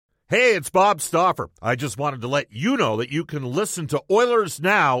Hey, it's Bob Stauffer. I just wanted to let you know that you can listen to Oilers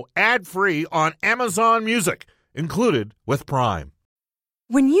Now ad-free on Amazon Music, included with Prime.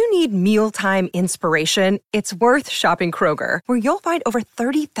 When you need mealtime inspiration, it's worth shopping Kroger, where you'll find over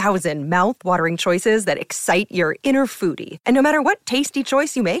 30,000 mouth-watering choices that excite your inner foodie. And no matter what tasty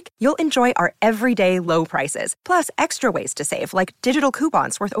choice you make, you'll enjoy our everyday low prices, plus extra ways to save, like digital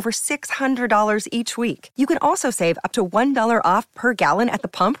coupons worth over $600 each week. You can also save up to $1 off per gallon at the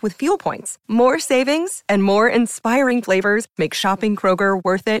pump with fuel points. More savings and more inspiring flavors make shopping Kroger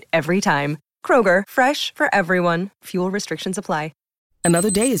worth it every time. Kroger, fresh for everyone. Fuel restrictions apply.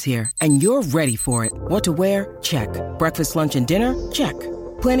 Another day is here, and you're ready for it. What to wear? Check. Breakfast, lunch, and dinner? Check.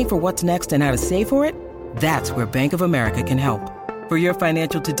 Planning for what's next and how to save for it? That's where Bank of America can help. For your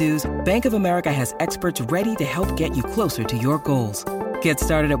financial to-dos, Bank of America has experts ready to help get you closer to your goals. Get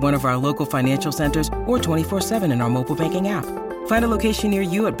started at one of our local financial centers or 24/7 in our mobile banking app. Find a location near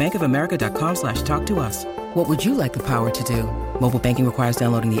you at bankofamerica.com/talktous. What would you like the power to do? Mobile banking requires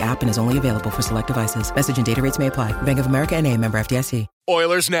downloading the app and is only available for select devices. Message and data rates may apply. Bank of America N.A., member FDIC.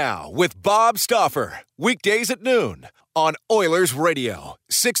 Oilers Now with Bob Stauffer. Weekdays at noon on Oilers Radio,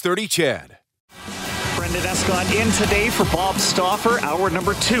 630 CHED. Brendan Escott in today for Bob Stauffer, hour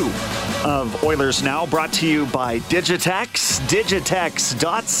number 2 of Oilers Now, brought to you by Digitex.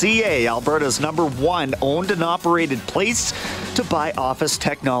 Digitex.ca, Alberta's #1 owned and operated place to buy office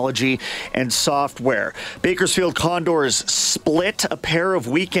technology and software. Bakersfield Condors split a pair of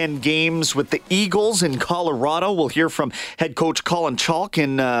weekend games with the Eagles in Colorado. We'll hear from head coach Colin Chalk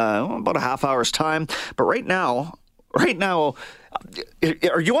in about a half hour's time. But right now,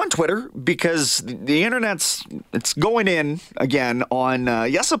 are you on Twitter? Because the it's going in again on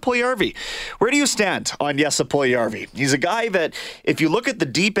Jesse Puljujarvi. Where do you stand on Jesse Puljujarvi? He's a guy that, if you look at the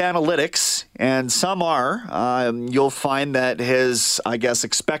deep analytics, and some are, you'll find that his,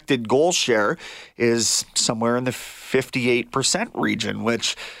 expected goal share is somewhere in the 58% region,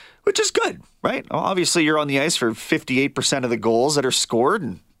 which is good, right? Obviously, you're on the ice for 58% of the goals that are scored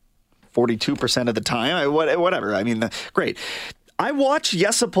and 42% of the time, whatever. I mean, great. I watch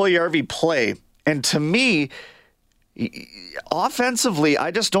Jesse Puljujarvi play, and to me, offensively,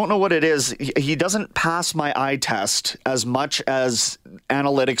 I just don't know what it is. He doesn't pass my eye test as much as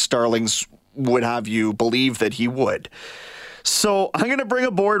analytics darlings would have you believe that he would. So I'm going to bring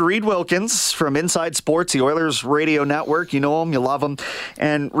aboard Reed Wilkins from Inside Sports, the Oilers radio network. You know him, you love him.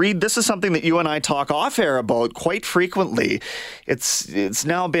 And Reed, this is something that you and I talk off air about quite frequently. It's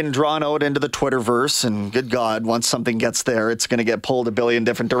now been drawn out into the Twitterverse, and good God, once something gets there, it's going to get pulled a billion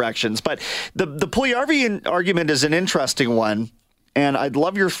different directions. But the Puljujarvi argument is an interesting one, and I'd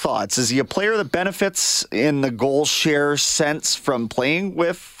love your thoughts. Is he a player that benefits in the goal share sense from playing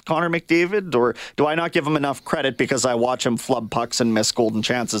with Connor McDavid, or do I not give him enough credit because I watch him flub pucks and miss golden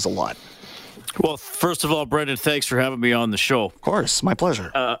chances a lot? Well, first of all, Brendan, thanks for having me on the show. Of course, my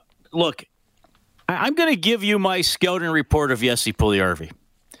pleasure. Look, I'm going to give you my scouting report of Jesse Puljujarvi.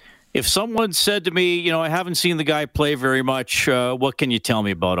 If someone said to me, I haven't seen the guy play very much, what can you tell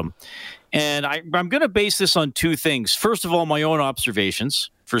me about him? And I'm going to base this on two things. First of all, my own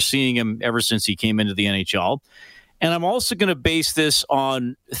observations for seeing him ever since he came into the NHL. And I'm also going to base this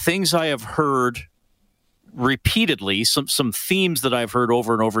on things I have heard repeatedly, some themes that I've heard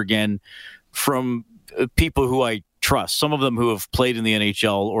over and over again from people who I trust, some of them who have played in the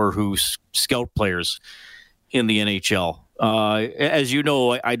NHL or who scout players in the NHL. As you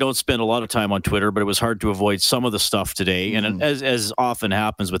know, I don't spend a lot of time on Twitter, but it was hard to avoid some of the stuff today. And as often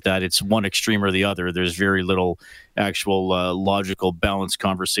happens with that, it's one extreme or the other. There's very little actual logical, balanced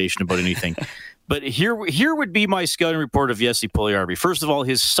conversation about anything. But here would be my scouting report of Jesse Puljujarvi. First of all,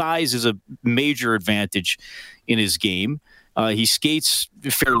 his size is a major advantage in his game. He skates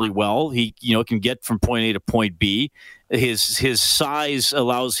fairly well. He can get from point A to point B. His size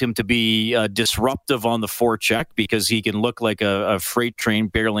allows him to be disruptive on the forecheck because he can look like a freight train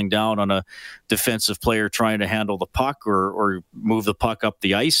barreling down on a defensive player trying to handle the puck or move the puck up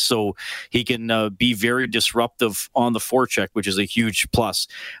the ice. So he can be very disruptive on the forecheck, which is a huge plus.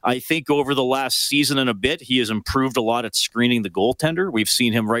 I think over the last season and a bit, he has improved a lot at screening the goaltender. We've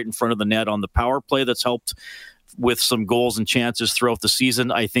seen him right in front of the net on the power play. That's helped with some goals and chances throughout the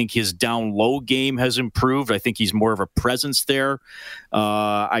season. I think his down low game has improved. I think he's more of a presence there.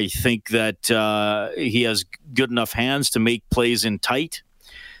 I think that he has good enough hands to make plays in tight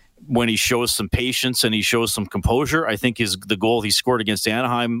when he shows some patience and he shows some composure. I think the goal he scored against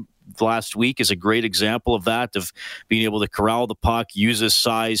Anaheim last week is a great example of that, of being able to corral the puck, use his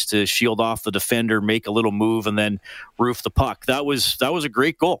size to shield off the defender, make a little move, and then roof the puck. That was a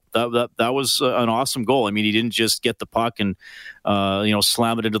great goal. That was an awesome goal. I mean, he didn't just get the puck and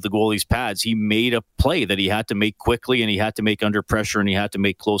slam it into the goalie's pads. He made a play that he had to make quickly, and he had to make under pressure, and he had to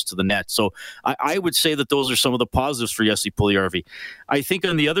make close to the net. So I would say that those are some of the positives for Jesse Puljujarvi. I think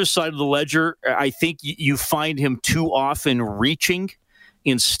on the other side of the ledger, I think you find him too often reaching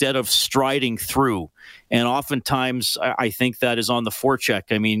instead of striding through. And oftentimes, I think that is on the forecheck.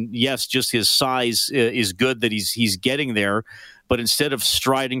 I mean, yes, just his size is good that he's getting there, but instead of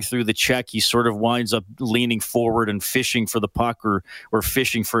striding through the check, he sort of winds up leaning forward and fishing for the puck or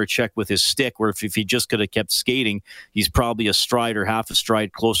fishing for a check with his stick, where if he just could have kept skating, he's probably a stride or half a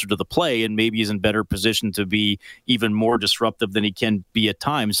stride closer to the play, and maybe he's in better position to be even more disruptive than he can be at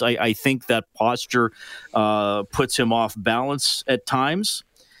times. I think that posture puts him off balance at times.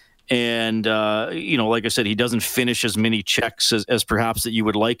 And, like I said, he doesn't finish as many checks as perhaps that you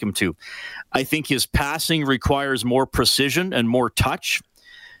would like him to. I think his passing requires more precision and more touch.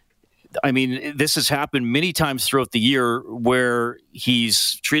 I mean, this has happened many times throughout the year where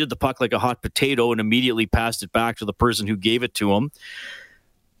he's treated the puck like a hot potato and immediately passed it back to the person who gave it to him.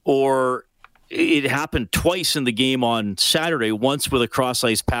 Or it happened twice in the game on Saturday, once with a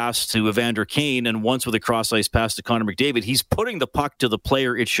cross-ice pass to Evander Kane and once with a cross-ice pass to Connor McDavid. He's putting the puck to the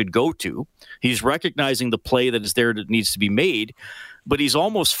player it should go to. He's recognizing the play that is there that needs to be made, but he's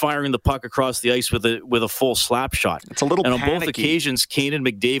almost firing the puck across the ice with a full slap shot. It's a little And on panicky. both occasions, Kane and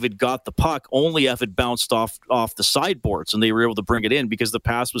McDavid got the puck only if it bounced off the sideboards, and they were able to bring it in because the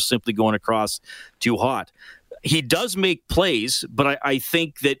pass was simply going across too hot. He does make plays, but I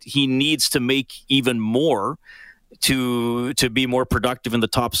think that he needs to make even more to be more productive in the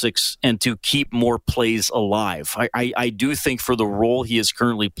top six and to keep more plays alive. I do think for the role he is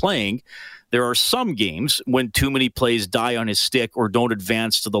currently playing, there are some games when too many plays die on his stick or don't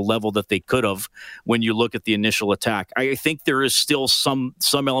advance to the level that they could have when you look at the initial attack. I think there is still some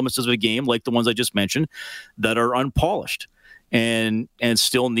elements of the game, like the ones I just mentioned, that are unpolished and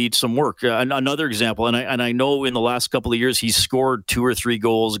still need some work. Another example, and I know in the last couple of years he's scored 2 or 3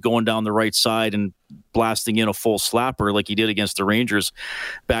 goals going down the right side and blasting in a full slapper like he did against the Rangers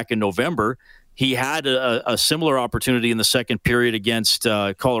back in November. He had a similar opportunity in the second period against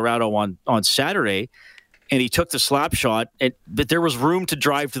Colorado on Saturday, and he took the slap shot, but there was room to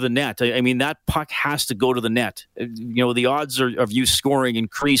drive to the net. I mean, that puck has to go to the net. The odds of you scoring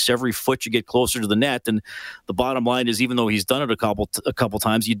increase every foot you get closer to the net, and the bottom line is, even though he's done it a couple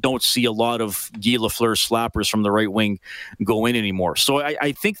times, you don't see a lot of Guy Lafleur slappers from the right wing go in anymore. So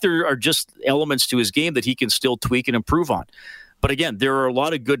I think there are just elements to his game that he can still tweak and improve on. But again, there are a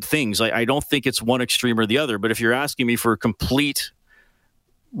lot of good things. I don't think it's one extreme or the other, but if you're asking me for a complete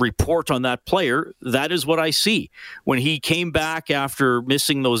report on that player, that is what I see. When he came back after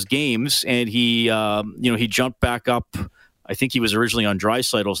missing those games and he jumped back up, I think he was originally on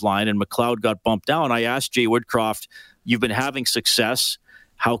Draisaitl's line and McLeod got bumped down. I asked Jay Woodcroft, you've been having success.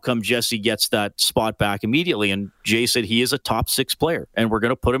 How come Jesse gets that spot back immediately? And Jay said he is a top 6 player, and we're going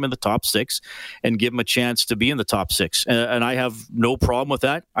to put him in the top 6 and give him a chance to be in the top 6. And I have no problem with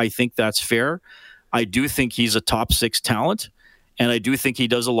that. I think that's fair. I do think he's a top 6 talent, and I do think he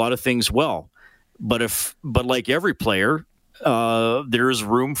does a lot of things well. But like every player, there is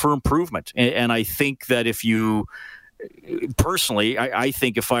room for improvement. And I think that if you personally, I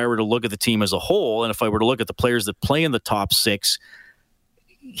think if I were to look at the team as a whole, and if I were to look at the players that play in the top 6,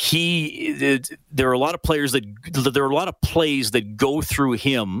 there are a lot of plays that go through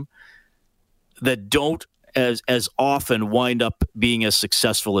him that don't as often wind up being as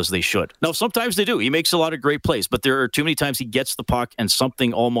successful as they should. Now, sometimes they do. He makes a lot of great plays, but there are too many times he gets the puck and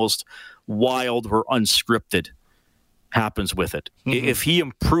something almost wild or unscripted happens with it. Mm-hmm. If he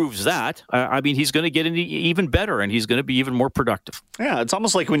improves that, he's going to get even better, and he's going to be even more productive. Yeah, it's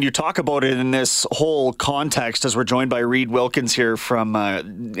almost like when you talk about it in this whole context, as we're joined by Reed Wilkins here from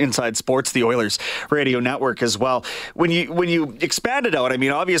Inside Sports, the Oilers radio network as well. When you expand it out,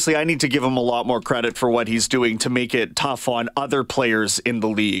 obviously I need to give him a lot more credit for what he's doing to make it tough on other players in the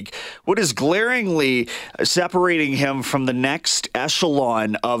league. What is glaringly separating him from the next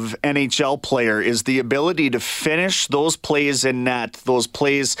echelon of NHL player is the ability to finish those plays in net, those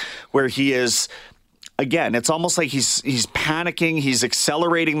plays where he is, again, it's almost like he's panicking, he's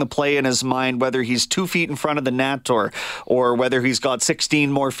accelerating the play in his mind, whether he's 2 feet in front of the net or whether he's got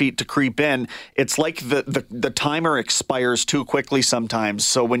 16 more feet to creep in. It's like the timer expires too quickly sometimes.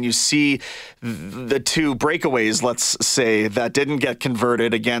 So when you see the 2 breakaways, let's say, that didn't get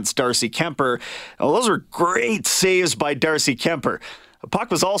converted against Darcy Kemper, those were great saves by Darcy Kemper. The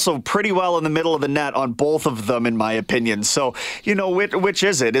puck was also pretty well in the middle of the net on both of them, in my opinion. So, which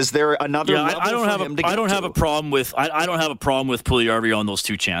is it? Is there another level I don't for have him to get I don't to? have a problem with I don't have a problem with Puljujarvi on those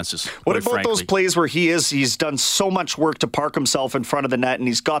two chances. What about those plays where he's done so much work to park himself in front of the net, and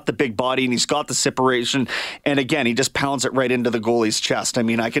he's got the big body and he's got the separation, and again he just pounds it right into the goalie's chest? I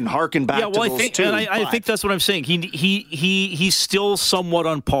mean, I can harken back to those two. I think that's what I'm saying. He's still somewhat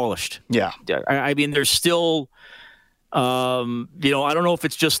unpolished. Yeah. I mean, there's still. I don't know if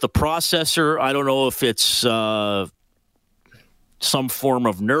it's just the processor. I don't know if it's some form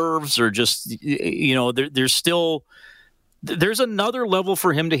of nerves or just, there's another level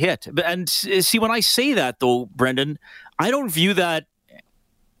for him to hit. And see, when I say that though, Brendan, I don't view that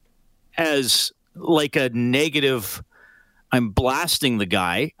as like a negative, I'm blasting the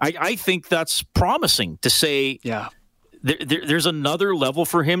guy. I think that's promising to say, yeah. There's another level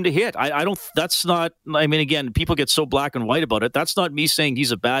for him to hit. I don't. That's not. I mean, again, people get so black and white about it. That's not me saying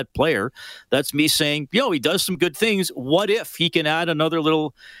he's a bad player. That's me saying, he does some good things. What if he can add another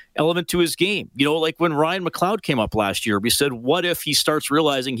little element to his game? Like when Ryan McLeod came up last year, we said, what if he starts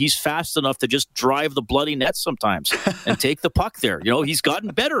realizing he's fast enough to just drive the bloody net sometimes and take the puck there? He's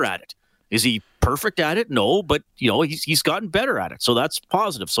gotten better at it. Is he perfect at it? No, but he's gotten better at it, so that's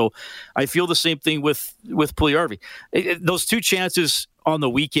positive. So I feel the same thing with Puljujarvi. Those two chances on the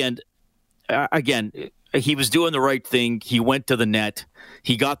weekend, again, he was doing the right thing. He went to the net.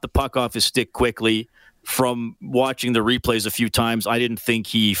 He got the puck off his stick quickly. From watching the replays a few times, I didn't think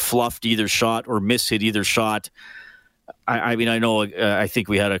he fluffed either shot or mishit either shot. I mean, I know. I think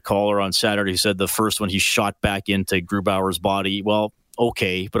we had a caller on Saturday who said the first one he shot back into Grubauer's body. Well.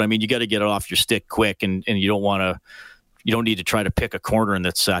 Okay, but I mean, you got to get it off your stick quick, and you don't need to try to pick a corner in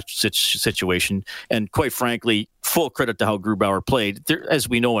that situation. And quite frankly, full credit to how Grubauer played. As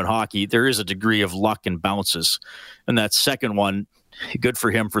we know in hockey, there is a degree of luck and bounces. And that second one, good for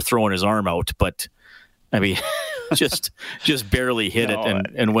him for throwing his arm out, but I mean, just barely hit it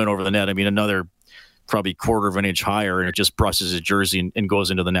and went over the net. I mean, another probably quarter of an inch higher, and it just brushes his jersey and goes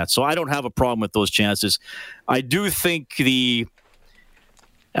into the net. So I don't have a problem with those chances. I do think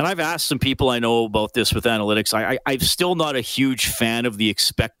and I've asked some people I know about this with analytics. I'm still not a huge fan of the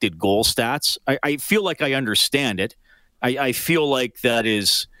expected goal stats. I feel like I understand it. I feel like that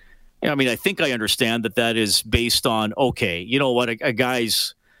is, I think I understand that is based on, okay, you know what, a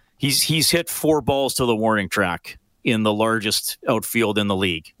guy's, he's hit 4 balls to the warning track in the largest outfield in the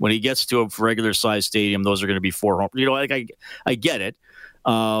league. When he gets to a regular size stadium, those are going to be 4 home. I get it.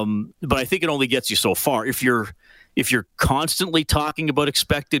 But I think it only gets you so far. If you're constantly talking about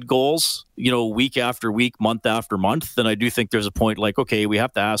expected goals, week after week, month after month, then I do think there's a point like, okay, we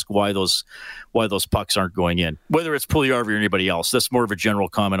have to ask why those pucks aren't going in. Whether it's Puljujarvi or anybody else, that's more of a general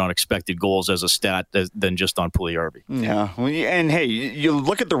comment on expected goals as a stat than just on Puljujarvi. Yeah, and hey, you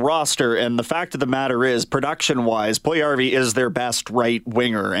look at the roster, and the fact of the matter is, production-wise, Puljujarvi is their best right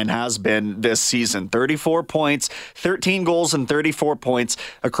winger and has been this season. 34 points, 13 goals, and 34 points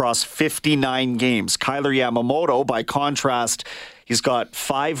across 59 games. Kailer Yamamoto, by contrast, he's got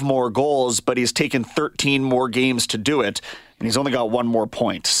 5 more goals, but he's taken 13 more games to do it, and he's only got 1 more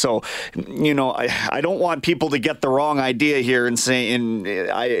point. So, I don't want people to get the wrong idea here and say,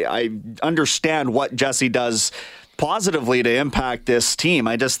 I understand what Jesse does positively to impact this team.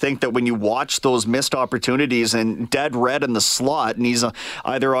 I just think that when you watch those missed opportunities and dead red in the slot, and he's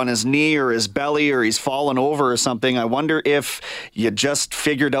either on his knee or his belly or he's fallen over or something, I wonder if you just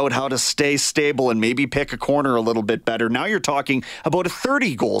figured out how to stay stable and maybe pick a corner a little bit better. Now you're talking about a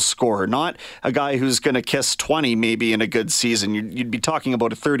 30-goal scorer, not a guy who's going to kiss 20 maybe in a good season. You'd be talking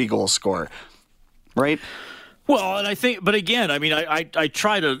about a 30-goal scorer, right? Well, and I think, but again, I mean, I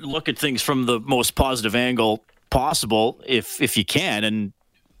try to look at things from the most positive angle possible if you can, and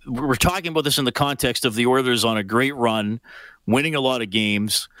we're talking about this in the context of the Oilers on a great run, winning a lot of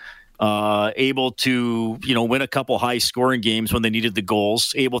games, able to win a couple high scoring games when they needed the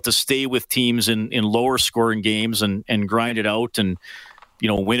goals, able to stay with teams in lower scoring games and grind it out and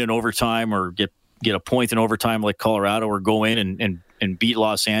win in overtime or get a point in overtime like Colorado, or go in and beat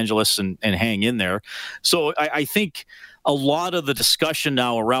Los Angeles and hang in there. So I think a lot of the discussion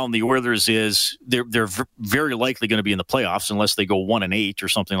now around the Oilers is they're very likely going to be in the playoffs unless they go 1-8 or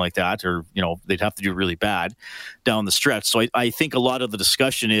something like that, or they'd have to do really bad down the stretch. So I think a lot of the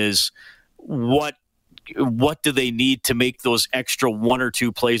discussion is what do they need to make those extra 1 or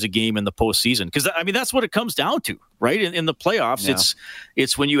 2 plays a game in the postseason? Because I mean that's what it comes down to, right? In the playoffs, yeah.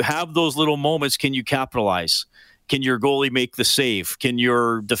 It's when you have those little moments, can you capitalize? Can your goalie make the save? Can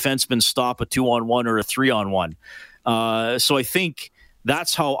your defenseman stop a 2-on-1 or a 3-on-1? So I think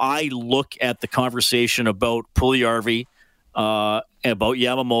that's how I look at the conversation about Puljujarvi about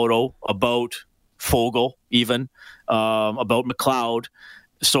Yamamoto, about Foegele, even about McLeod.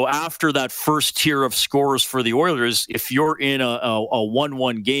 So after that first tier of scorers for the Oilers, if you're in a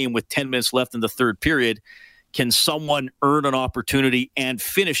 1-1 game with 10 minutes left in the third period, can someone earn an opportunity and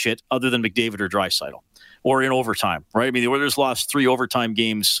finish it other than McDavid or Draisaitl? Or in overtime, right? I mean, the Oilers lost 3 overtime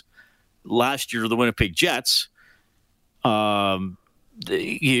games last year to the Winnipeg Jets. And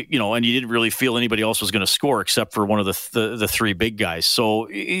you didn't really feel anybody else was going to score except for one of the 3 big guys. So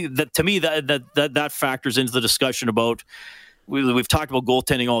to me, that factors into the discussion about. We've talked about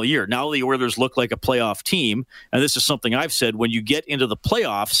goaltending all year. Now the Oilers look like a playoff team, and this is something I've said. When you get into the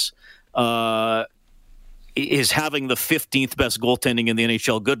playoffs, is having the 15th best goaltending in the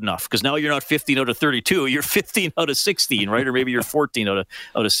NHL good enough? Because now you're not 15 out of 32, you're 15 out of 16, right? Or maybe you're 14 out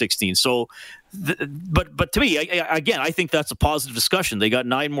of 16. So, but to me, I think that's a positive discussion. They got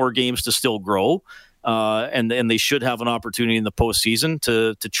 9 more games to still grow. And they should have an opportunity in the postseason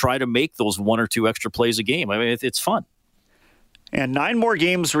to try to make those 1 or 2 extra plays a game. I mean, it's fun. And 9 more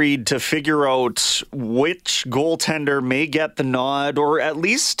games, Reed, to figure out which goaltender may get the nod, or at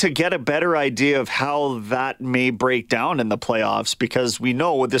least to get a better idea of how that may break down in the playoffs, because we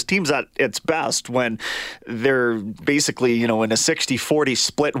know this team's at its best when they're basically, in a 60-40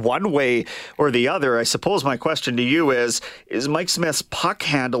 split one way or the other. I suppose my question to you is Mike Smith's puck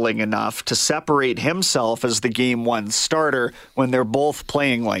handling enough to separate himself as the game 1 starter when they're both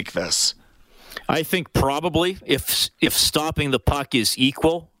playing like this? I think probably if stopping the puck is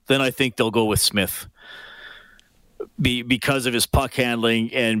equal, then I think they'll go with Smith because of his puck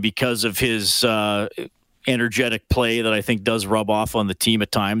handling and because of his energetic play that I think does rub off on the team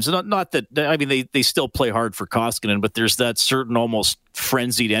at times. Not that, I mean, they still play hard for Koskinen, but there's that certain almost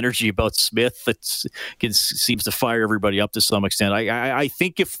frenzied energy about Smith that seems to fire everybody up to some extent. I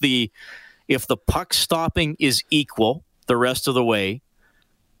think if the puck stopping is equal the rest of the way,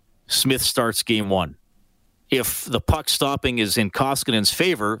 Smith starts game 1. If the puck stopping is in Koskinen's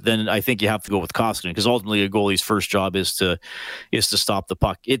favor, then I think you have to go with Koskinen, because ultimately a goalie's first job is to stop the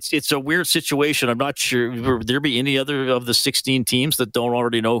puck. It's a weird situation. I'm not sure. Will there be any other of the 16 teams that don't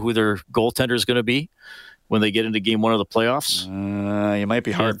already know who their goaltender is going to be when they get into game 1 of the playoffs? You might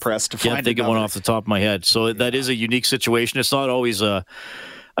be hard pressed to find. Can't think of one off the top of my head. So that is a unique situation. It's not always a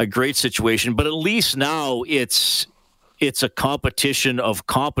great situation, but at least now it's a competition of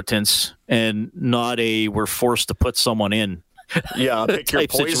competence and not a we're forced to put someone in pick your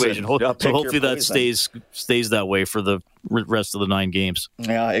poison. Situation. So hopefully that stays that way for the rest of the 9 games.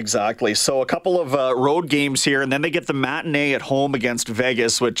 Yeah, exactly. So a couple of road games here, and then they get the matinee at home against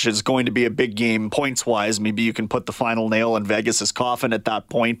Vegas, which is going to be a big game points-wise. Maybe you can put the final nail in Vegas's coffin at that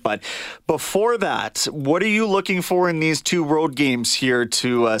point. But before that, what are you looking for in these 2 road games here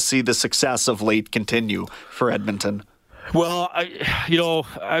to see the success of late continue for Edmonton? Well,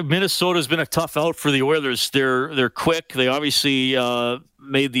 Minnesota's been a tough out for the Oilers. They're quick. They obviously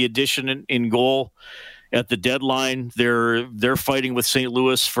made the addition in goal at the deadline. They're fighting with St.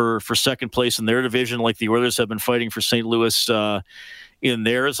 Louis for second place in their division, like the Oilers have been fighting for St. Louis in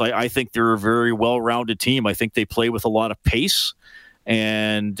theirs. I think they're a very well-rounded team. I think they play with a lot of pace.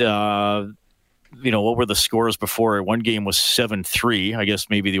 And what were the scores before? One game was 7-3. I guess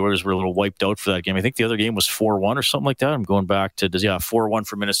maybe the Oilers were a little wiped out for that game. I think the other game was 4-1 or something like that. I'm going back to 4-1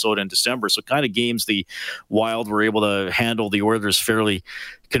 for Minnesota in December. So kind of games the Wild were able to handle the Oilers fairly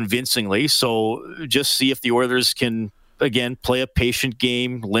convincingly. So just see if the Oilers can, again, play a patient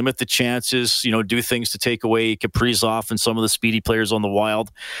game, limit the chances, do things to take away Kaprizov and some of the speedy players on the Wild.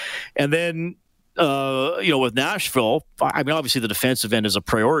 And then with Nashville, I mean, obviously the defensive end is a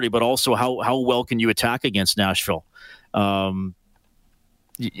priority, but also how well can you attack against Nashville? They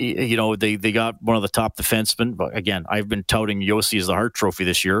got one of the top defensemen. But again, I've been touting Yossi as the Hart Trophy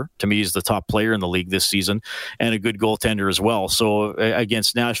this year. To me, he's the top player in the league this season and a good goaltender as well. So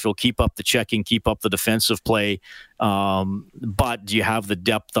against Nashville, keep up the checking, keep up the defensive play. But do you have the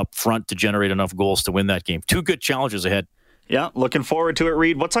depth up front to generate enough goals to win that game? 2 good challenges ahead. Yeah, looking forward to it,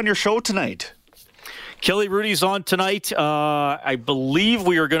 Reed. What's on your show tonight? Kelly Rudy's on tonight. I believe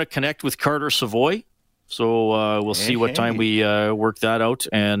we are going to connect with Carter Savoy. So we'll see what time we work that out.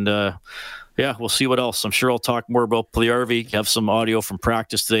 And, we'll see what else. I'm sure I'll talk more about Puljujarvi, have some audio from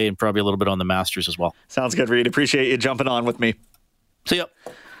practice today, and probably a little bit on the Masters as well. Sounds good, Reed. Appreciate you jumping on with me. See ya.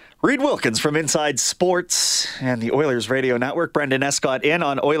 Reed Wilkins from Inside Sports and the Oilers Radio Network. Brendan Escott in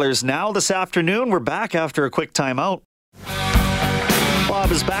on Oilers Now this afternoon. We're back after a quick timeout.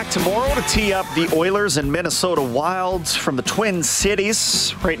 Bob is back tomorrow to tee up the Oilers and Minnesota Wild from the Twin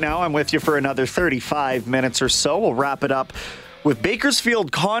Cities. Right now, I'm with you for another 35 minutes or so. We'll wrap it up With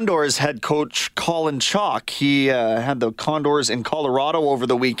Bakersfield Condors head coach Colin Chalk, he had the Condors in Colorado over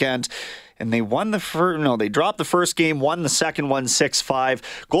the weekend. And they they dropped the first game, won the second one 6-5.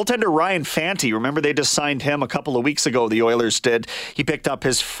 Goaltender Ryan Fanti, remember they just signed him a couple of weeks ago, the Oilers did. He picked up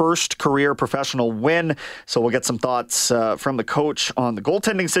his first career professional win. So we'll get some thoughts from the coach on the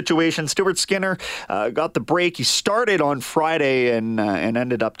goaltending situation. Stuart Skinner got the break. He started on Friday and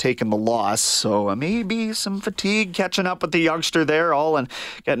ended up taking the loss. So maybe some fatigue catching up with the youngster there, all and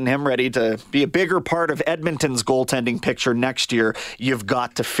getting him ready to be a bigger part of Edmonton's goaltending picture next year. You've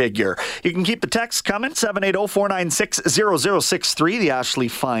got to figure. You can keep the texts coming, 780-496-0063, the Ashley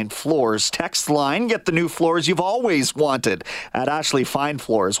Fine Floors text line. Get the new floors you've always wanted at Ashley Fine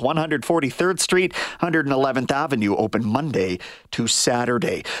Floors, 143rd Street, 111th Avenue, open Monday to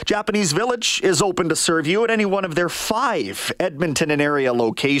Saturday. Japanese Village is open to serve you at any one of their 5 Edmonton and area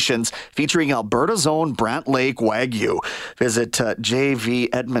locations, featuring Alberta's own Brant Lake Wagyu. Visit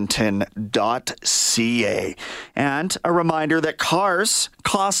jvedmonton.ca. And a reminder that cars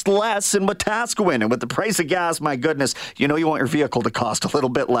cost less in Wetaskiwin. And with the price of gas, my goodness, you want your vehicle to cost a little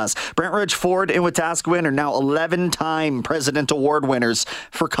bit less. Brent Ridge Ford and Wetaskiwin are now 11-time President Award winners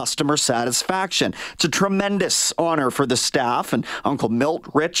for customer satisfaction. It's a tremendous honor for the staff, and Uncle Milt,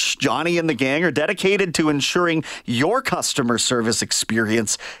 Rich, Johnny, and the gang are dedicated to ensuring your customer service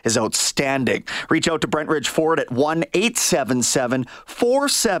experience is outstanding. Reach out to Brent Ridge Ford at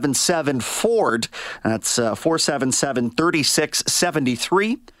 1-877-477-FORD. That's 477-3673.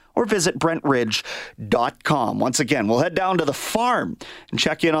 Or visit BrentRidge.com. Once again, we'll head down to the farm and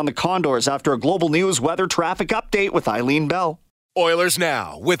check in on the Condors after a Global News weather traffic update with Eileen Bell. Oilers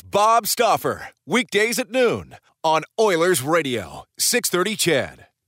Now with Bob Stauffer. Weekdays at noon on Oilers Radio, 630 CHED.